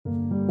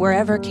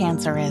Wherever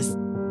cancer is,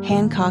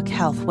 Hancock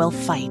Health will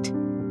fight.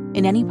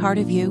 In any part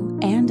of you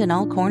and in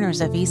all corners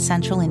of East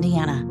Central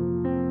Indiana.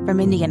 From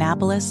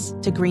Indianapolis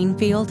to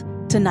Greenfield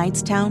to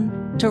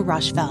Knightstown to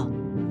Rushville.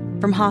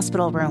 From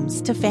hospital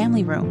rooms to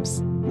family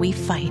rooms, we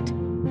fight.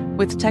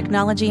 With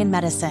technology and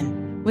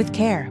medicine, with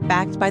care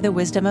backed by the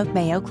wisdom of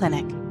Mayo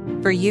Clinic.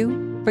 For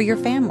you, for your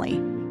family,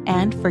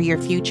 and for your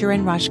future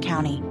in Rush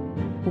County.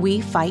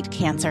 We fight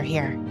cancer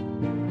here.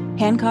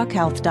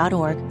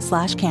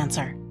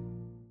 HancockHealth.org/cancer.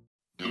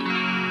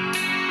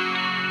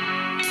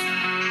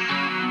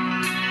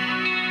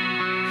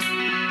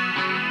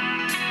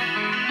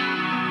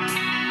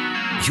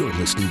 You're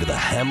listening to the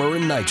Hammer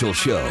and Nigel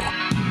Show.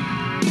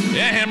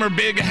 Yeah, Hammer,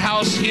 big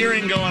House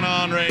hearing going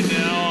on right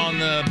now on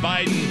the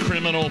Biden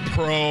criminal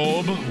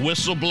probe.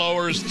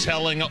 Whistleblowers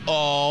telling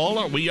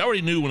all. We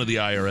already knew one of the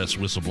IRS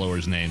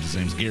whistleblowers' names. His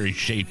name's Gary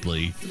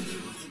Shapley.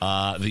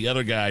 The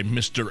other guy,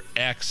 Mr.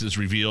 X, is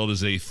revealed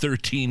as a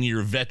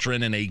 13-year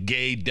veteran and a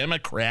gay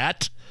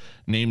Democrat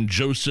named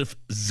Joseph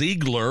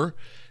Ziegler.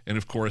 And,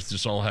 of course,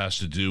 this all has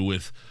to do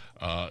with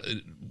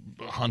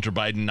Hunter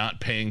Biden not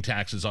paying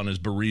taxes on his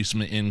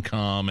Burisma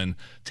income and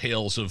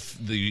tales of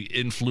the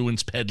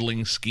influence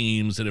peddling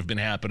schemes that have been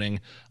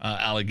happening,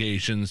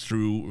 allegations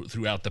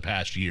throughout the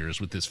past years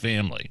with this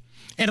family.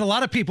 And a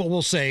lot of people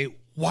will say,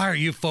 why are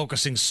you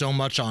focusing so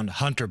much on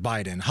Hunter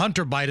Biden?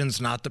 Hunter Biden's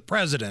not the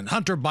president.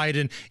 Hunter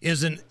Biden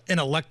isn't an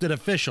elected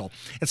official.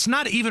 It's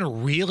not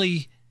even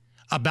really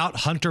about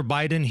Hunter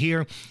Biden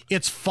here.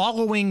 It's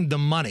following the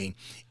money.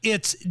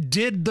 It's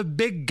did the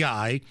big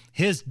guy,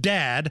 his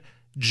dad,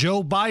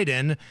 Joe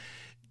Biden,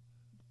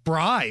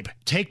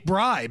 take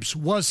bribes?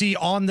 Was he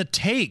on the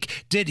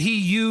take? Did he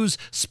use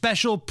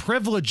special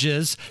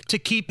privileges to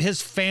keep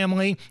his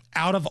family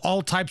out of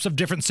all types of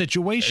different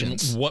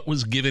situations? And what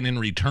was given in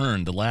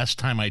return? The last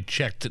time I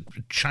checked,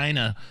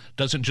 China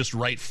doesn't just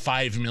write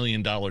 $5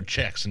 million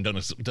checks and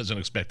doesn't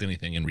expect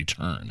anything in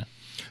return.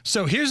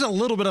 So here's a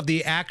little bit of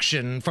the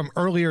action from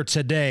earlier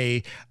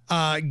today.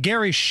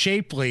 Gary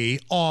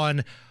Shapley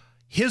on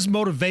his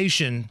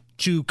motivation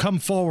to come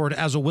forward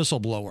as a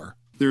whistleblower.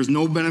 There's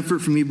no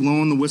benefit for me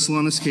blowing the whistle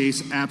on this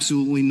case,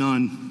 absolutely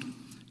none.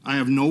 I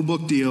have no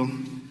book deal,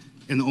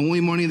 and the only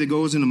money that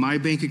goes into my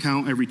bank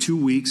account every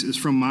 2 weeks is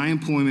from my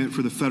employment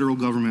for the federal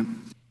government.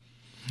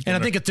 And I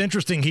think it's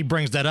interesting he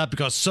brings that up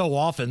because so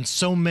often,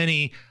 so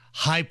many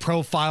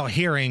high-profile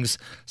hearings,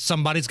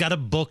 somebody's got a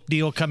book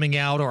deal coming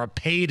out or a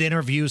paid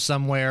interview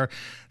somewhere.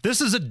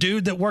 This is a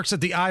dude that works at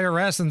the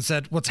IRS and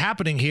said, what's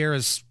happening here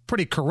is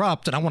pretty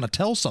corrupt, and I want to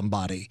tell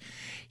somebody.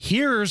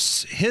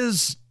 Here's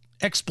his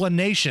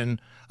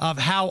explanation of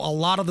how a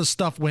lot of the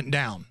stuff went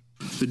down.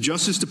 The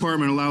Justice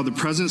Department allowed the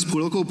president's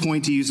political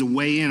appointees to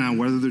weigh in on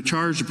whether to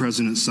charge the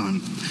president's son.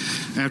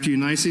 After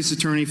United States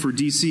Attorney for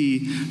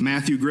D.C.,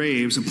 Matthew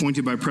Graves,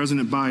 appointed by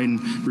President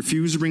Biden,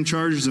 refused to bring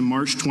charges in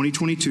March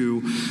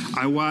 2022,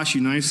 I watched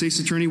United States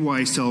Attorney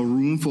Weiss tell a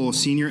room full of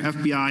senior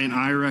FBI and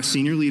IRS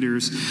senior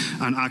leaders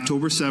on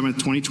October 7,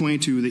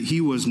 2022, that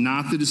he was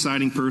not the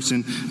deciding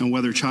person on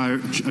whether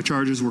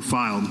charges were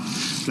filed.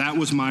 That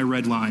was my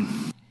red line.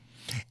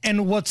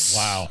 And what's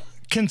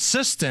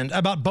consistent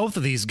about both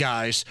of these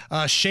guys,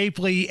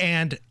 Shapley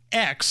and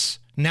X,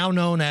 now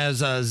known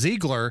as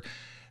Ziegler,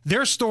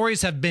 their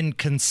stories have been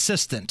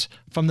consistent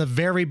from the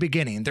very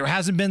beginning. There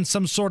hasn't been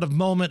some sort of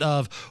moment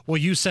of, well,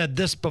 you said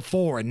this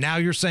before and now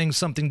you're saying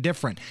something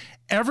different.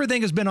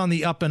 Everything has been on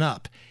the up and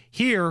up.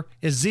 Here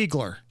is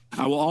Ziegler.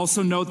 I will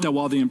also note that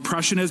while the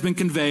impression has been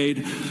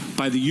conveyed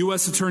by the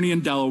U.S. Attorney in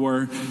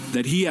Delaware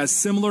that he has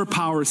similar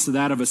powers to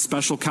that of a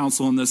special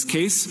counsel in this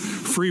case,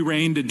 free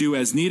rein to do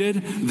as needed,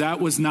 that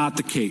was not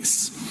the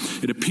case.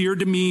 It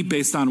appeared to me,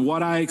 based on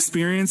what I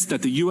experienced,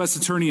 that the U.S.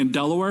 Attorney in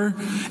Delaware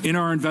in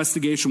our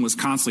investigation was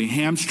constantly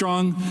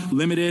hamstrung,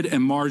 limited,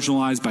 and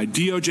marginalized by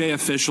DOJ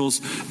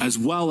officials as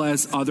well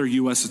as other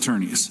U.S.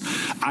 attorneys.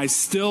 I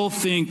still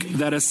think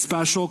that a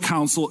special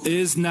counsel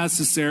is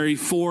necessary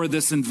for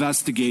this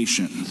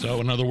investigation. So,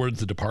 in other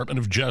words, the Department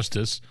of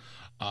Justice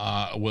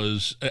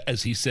was,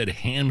 as he said,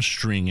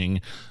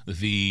 hamstringing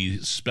the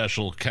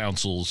special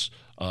counsel's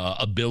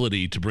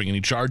ability to bring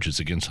any charges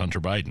against Hunter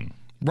Biden.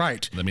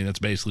 Right. I mean, that's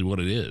basically what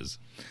it is.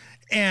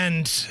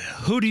 And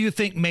who do you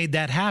think made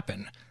that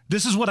happen?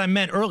 This is what I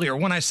meant earlier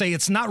when I say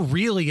it's not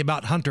really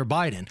about Hunter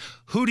Biden.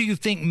 Who do you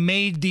think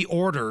made the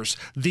orders,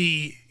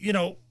 the,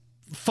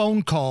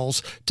 phone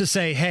calls to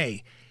say,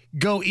 hey,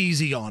 go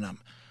easy on him?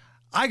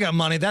 I got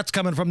money. That's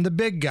coming from the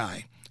big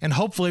guy. And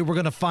hopefully we're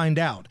going to find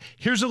out.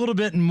 Here's a little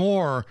bit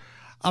more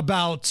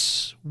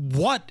about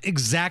what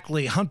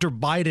exactly Hunter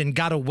Biden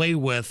got away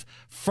with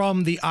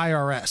from the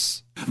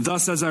IRS.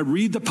 Thus, as I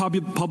read the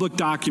public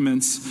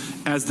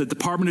documents as the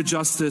Department of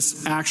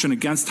Justice action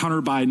against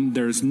Hunter Biden,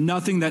 there is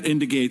nothing that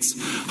indicates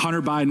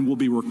Hunter Biden will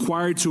be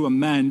required to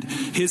amend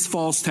his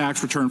false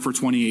tax return for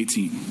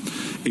 2018.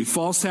 A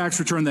false tax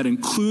return that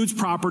includes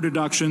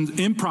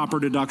improper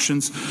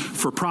deductions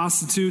for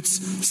prostitutes,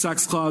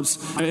 sex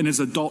clubs, and his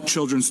adult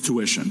children's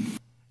tuition.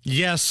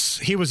 Yes,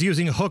 he was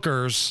using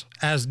hookers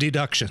as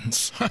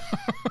deductions.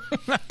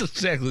 Not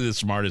exactly the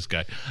smartest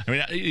guy. I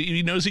mean,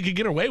 he knows he could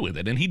get away with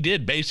it, and he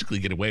did basically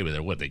get away with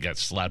it. What, they got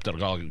slapped up,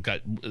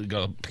 got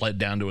pled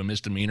down to a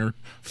misdemeanor,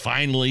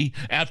 finally,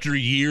 after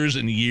years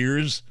and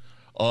years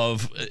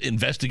of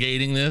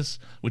investigating this,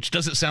 which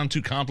doesn't sound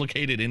too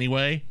complicated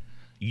anyway.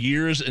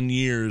 Years and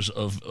years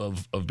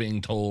of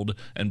being told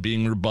and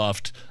being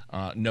rebuffed,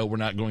 no, we're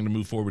not going to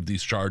move forward with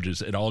these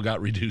charges. It all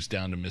got reduced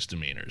down to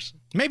misdemeanors.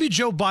 Maybe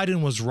Joe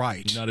Biden was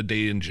right. Not a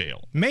day in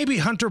jail. Maybe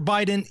Hunter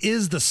Biden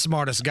is the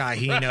smartest guy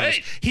he knows.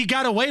 He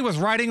got away with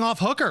writing off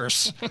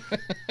hookers.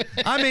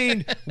 I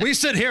mean, we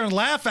sit here and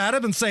laugh at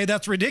him and say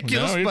that's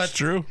ridiculous, No, it's but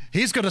true.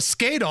 He's going to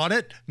skate on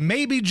it.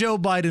 Maybe Joe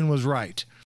Biden was right.